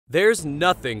There's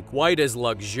nothing quite as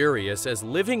luxurious as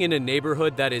living in a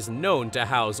neighborhood that is known to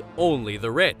house only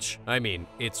the rich. I mean,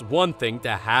 it's one thing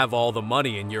to have all the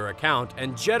money in your account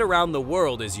and jet around the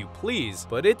world as you please,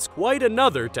 but it's quite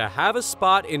another to have a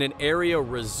spot in an area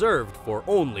reserved for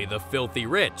only the filthy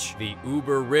rich. The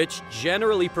uber-rich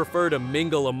generally prefer to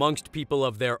mingle amongst people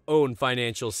of their own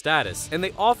financial status, and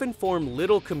they often form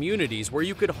little communities where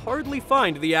you could hardly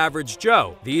find the average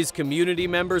Joe. These community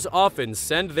members often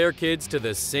send their kids to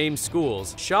the same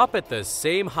schools, shop at the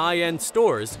same high-end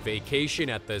stores, vacation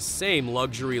at the same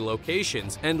luxury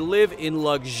locations, and live in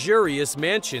luxurious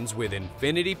mansions with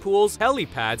infinity pools,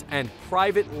 helipads, and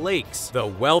private lakes. The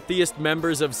wealthiest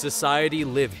members of society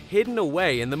live hidden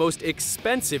away in the most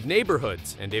expensive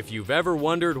neighborhoods. And if you've ever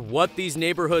wondered what these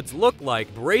neighborhoods look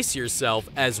like, brace yourself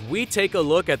as we take a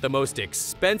look at the most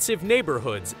expensive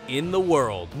neighborhoods in the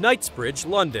world. Knightsbridge,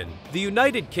 London. The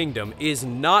United Kingdom is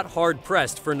not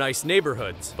hard-pressed for nice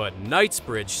neighborhoods, but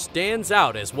Knightsbridge stands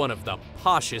out as one of the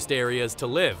poshest areas to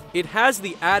live. It has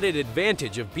the added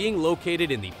advantage of being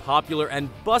located in the popular and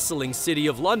bustling city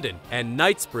of London, and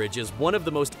Knightsbridge is one of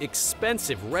the most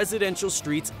expensive residential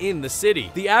streets in the city.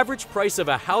 The average price of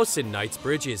a house in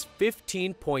Knightsbridge is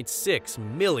 $15.6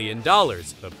 million,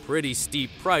 a pretty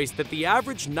steep price that the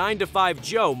average 9-to-5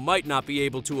 Joe might not be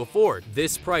able to afford.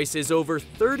 This price is over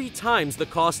 30 times the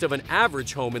cost of an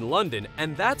average home in London,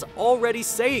 and that's already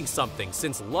saying something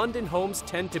since London homes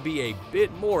tend to be a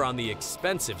bit more on the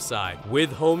expensive side.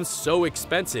 With homes so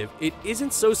expensive, it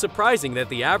isn't so surprising that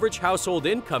the average household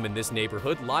income in this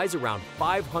neighborhood lies around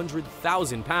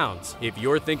 £500,000. If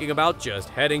you're thinking about just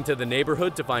heading to the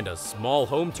neighborhood to find a small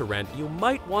home to rent, you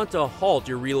might want to halt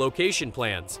your relocation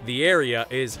plans. The area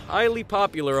is highly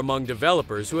popular among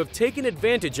developers who have taken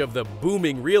advantage of the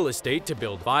booming real estate to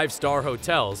build five-star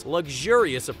hotels,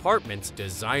 luxurious apartments,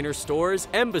 designer stores,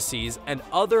 embassies, and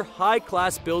other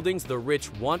high-class buildings the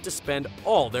rich want to spend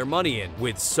all their money in.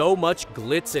 With so much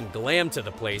glitz and glam to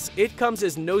the place, it comes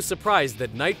as no surprise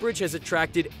that Knightsbridge has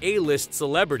attracted A-list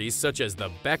celebrities such as the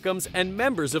Beckhams and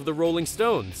members of the Rolling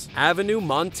Stones. Avenue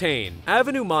Montaigne.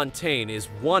 Avenue Montaigne is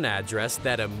one address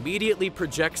that immediately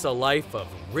projects a life of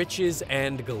riches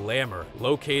and glamour.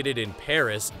 Located in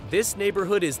Paris, this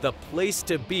neighborhood is the place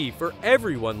to be for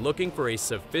everyone looking for a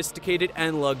sophisticated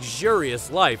and luxurious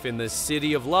life in the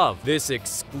city of love. This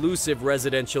exclusive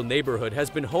residential neighborhood has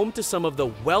been home to some of the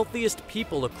wealthiest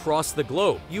people across the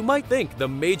globe. You might think the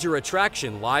major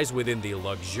attraction lies within the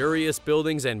luxurious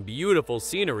buildings and beautiful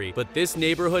scenery, but this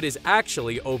neighborhood is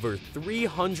actually over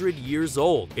 300 years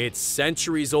old. Its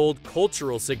centuries-old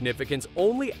cultural significance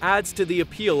only adds to the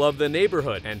appeal of the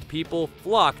neighborhood, and people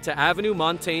flock to Avenue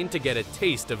Montaigne to get a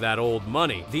taste of that old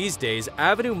money. These days,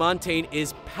 Avenue Montaigne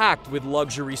is packed with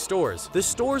luxury stores. The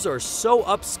stores are so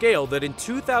upscale that in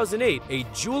 2008, a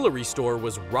jewelry store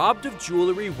was robbed of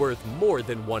jewelry worth more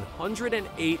than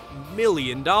 $108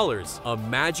 million.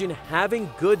 Imagine having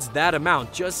goods that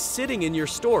amount just sitting in your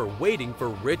store waiting for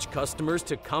rich customers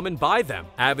to come and buy them.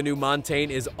 Avenue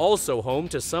Montaigne is also home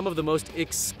to some of the most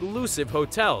exclusive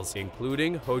hotels,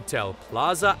 including Hotel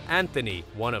Plaza Anthony,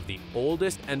 one of the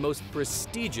oldest and most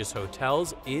prestigious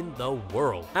hotels in the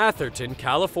world. Atherton,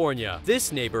 California.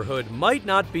 This neighborhood might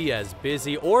not be as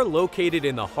busy or located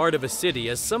in the heart of a city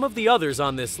as some of the others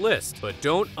on this list, but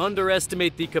don't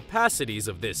underestimate the capacities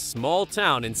of this small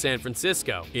town in San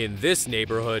Francisco. In this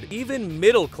neighborhood, even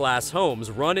middle-class homes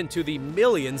run into the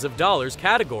millions of dollars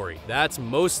category. That's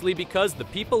mostly because the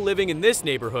people living in this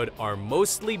neighborhood are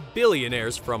mostly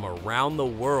billionaires from around the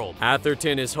world.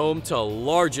 Atherton is home to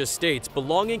large estates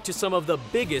belonging to some of the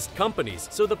biggest companies,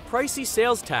 so the pricey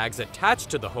sales tags attached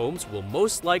to the homes will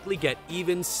most likely get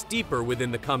even steeper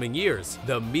within the coming years.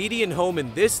 The median home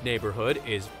in this neighborhood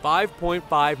is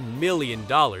 $5.5 million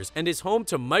and is home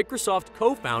to Microsoft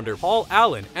co-founder Paul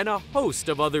Allen and a host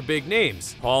of other big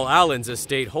names. Paul Allen's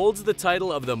estate holds the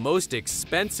title of the most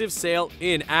expensive sale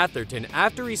in Atherton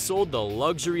after he sold the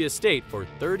luxury estate for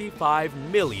 $35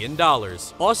 million.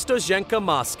 Ostozhenka,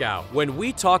 Moscow. When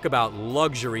we talk about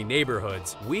luxury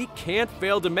neighborhoods, we can't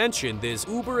fail to mention this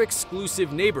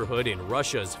uber-exclusive neighborhood in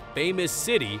Russia's famous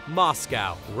city,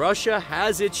 Moscow. Russia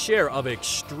has its share of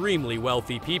extremely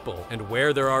wealthy people, and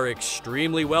where there are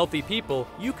extremely wealthy people,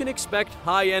 you can expect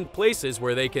high-end places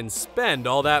where they can spend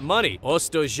all that money.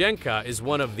 Ostozhenka is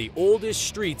one of the oldest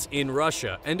streets in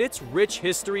Russia, and its rich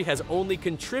history has only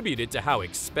contributed to how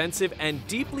expensive and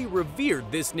deeply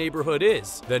revered this neighborhood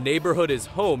is. The neighborhood is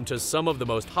home to some of the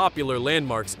most popular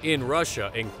landmarks in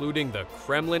Russia, including including the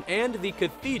Kremlin and the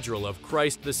Cathedral of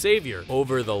Christ the Savior.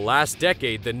 Over the last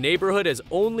decade, the neighborhood has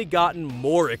only gotten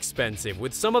more expensive,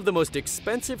 with some of the most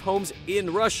expensive homes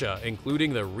in Russia,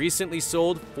 including the recently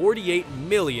sold $48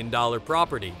 million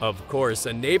property. Of course,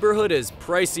 a neighborhood as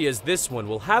pricey as this one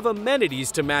will have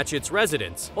amenities to match its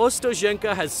residents.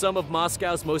 Ostozhenka has some of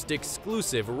Moscow's most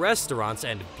exclusive restaurants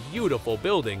and beautiful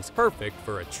buildings, perfect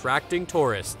for attracting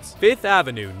tourists. Fifth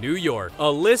Avenue, New York.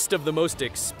 A list of the most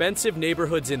expensive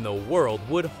neighborhoods in the world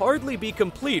would hardly be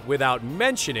complete without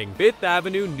mentioning Fifth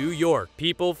Avenue, New York.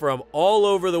 People from all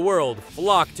over the world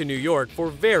flock to New York for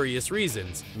various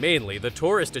reasons, mainly the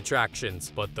tourist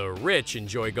attractions, but the rich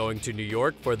enjoy going to New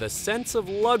York for the sense of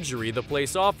luxury the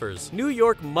place offers. New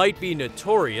York might be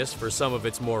notorious for some of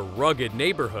its more rugged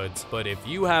neighborhoods, but if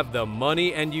you have the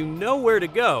money and you know where to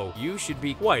go, you should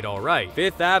be quite alright.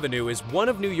 Fifth Avenue is one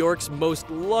of New York's most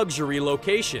luxury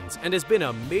locations and has been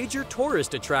a major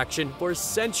tourist attraction for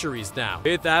centuries now.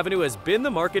 Fifth Avenue has been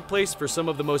the marketplace for some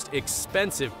of the most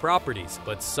expensive properties,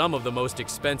 but some of the most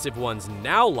expensive ones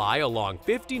now lie along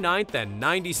 59th and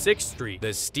 96th Street.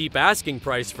 The steep asking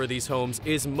price for these homes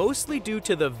is mostly due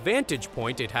to the vantage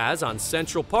point it has on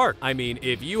Central Park. I mean,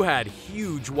 if you had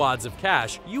huge wads of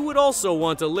cash, you would also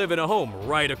want to live in a home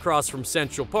right across from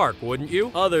Central Park, wouldn't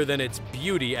you? Other than its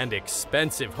beauty and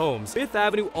expensive homes, Fifth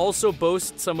Avenue also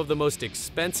boasts some of the most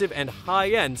expensive and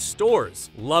high-end stores.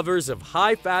 Lovers of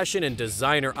high fashion and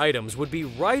designer items would be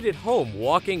right at home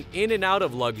walking in and out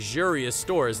of luxurious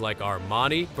stores like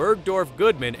Armani, Bergdorf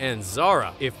Goodman, and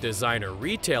Zara. If designer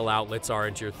retail outlets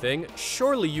aren't your thing,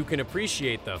 surely you can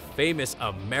appreciate the famous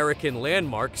American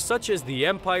landmarks such as the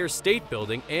Empire State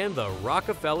Building and the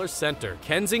Rockefeller Center.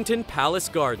 Kensington Palace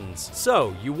Gardens.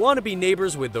 So, you want to be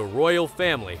neighbors with the royal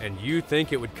family, and you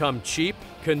think it would come cheap?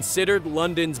 Considered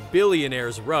London's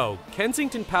billionaires' row,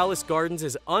 Kensington Palace Gardens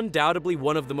is undoubtedly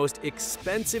one of the most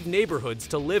expensive neighborhoods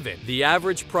to live in. The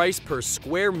average price per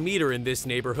square meter in this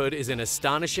neighborhood is an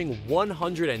astonishing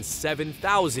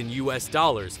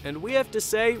 $107,000 and we have to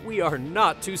say we are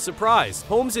not too surprised.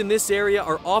 Homes in this area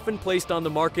are often placed on the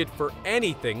market for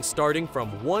anything starting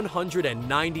from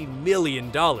 $190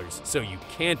 million, so you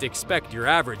can't expect your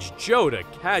average Joe to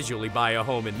casually buy a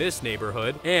home in this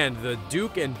neighborhood. And the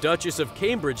Duke and Duchess of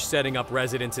Cambridge setting up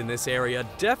residence in this area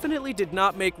definitely did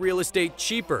not make real estate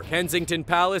cheaper. Kensington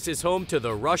Palace is home to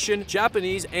the Russian,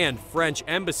 Japanese, and French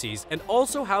embassies and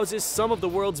also houses some of the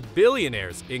world's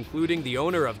billionaires, including the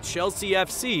owner of Chelsea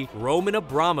FC, Roman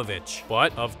Abramovich.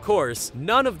 But, of course,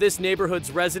 none of this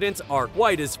neighborhood's residents are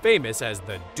quite as famous as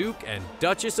the Duke and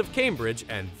Duchess of Cambridge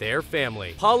and their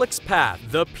family. Pollock's Path,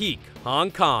 The Peak,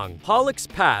 Hong Kong. Pollock's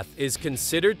Path is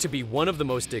considered to be one of the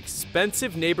most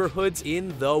expensive neighborhoods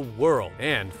in the world,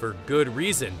 and for good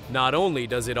reason. Not only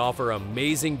does it offer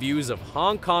amazing views of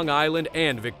Hong Kong Island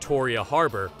and Victoria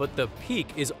Harbor, but the Peak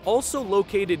is also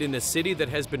located in a city that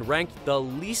has been ranked the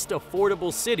least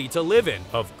affordable city to live in.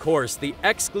 Of course, the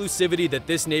exclusivity that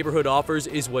this neighborhood offers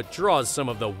is what draws some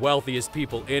of the wealthiest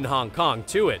people in Hong Kong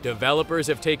to it. Developers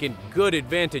have taken good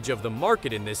advantage of the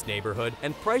market in this neighborhood,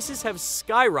 and prices have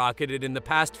skyrocketed in the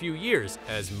past few years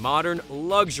as modern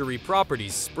luxury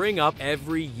properties spring up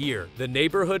every year. The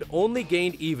neighborhood only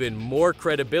gained even more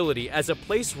credibility as a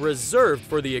place reserved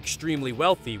for the extremely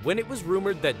wealthy when it was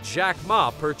rumored that Jack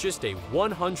Ma purchased a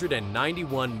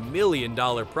 $191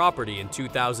 million property in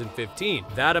 2015.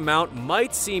 That amount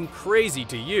might seem crazy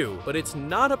to you, but it's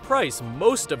not a price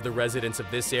most of the residents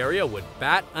of this area would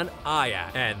bat an eye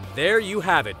at. And there you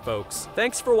have it, folks.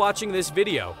 Thanks for watching this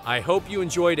video. I hope you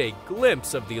enjoyed a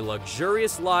glimpse of the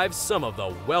luxurious lives some of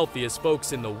the wealthiest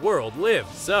folks in the world live.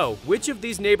 So, which of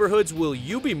these neighborhoods will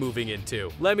you be moving into?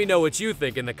 Let me know what you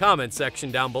think in the comment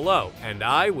section down below, and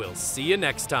I will see you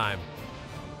next time.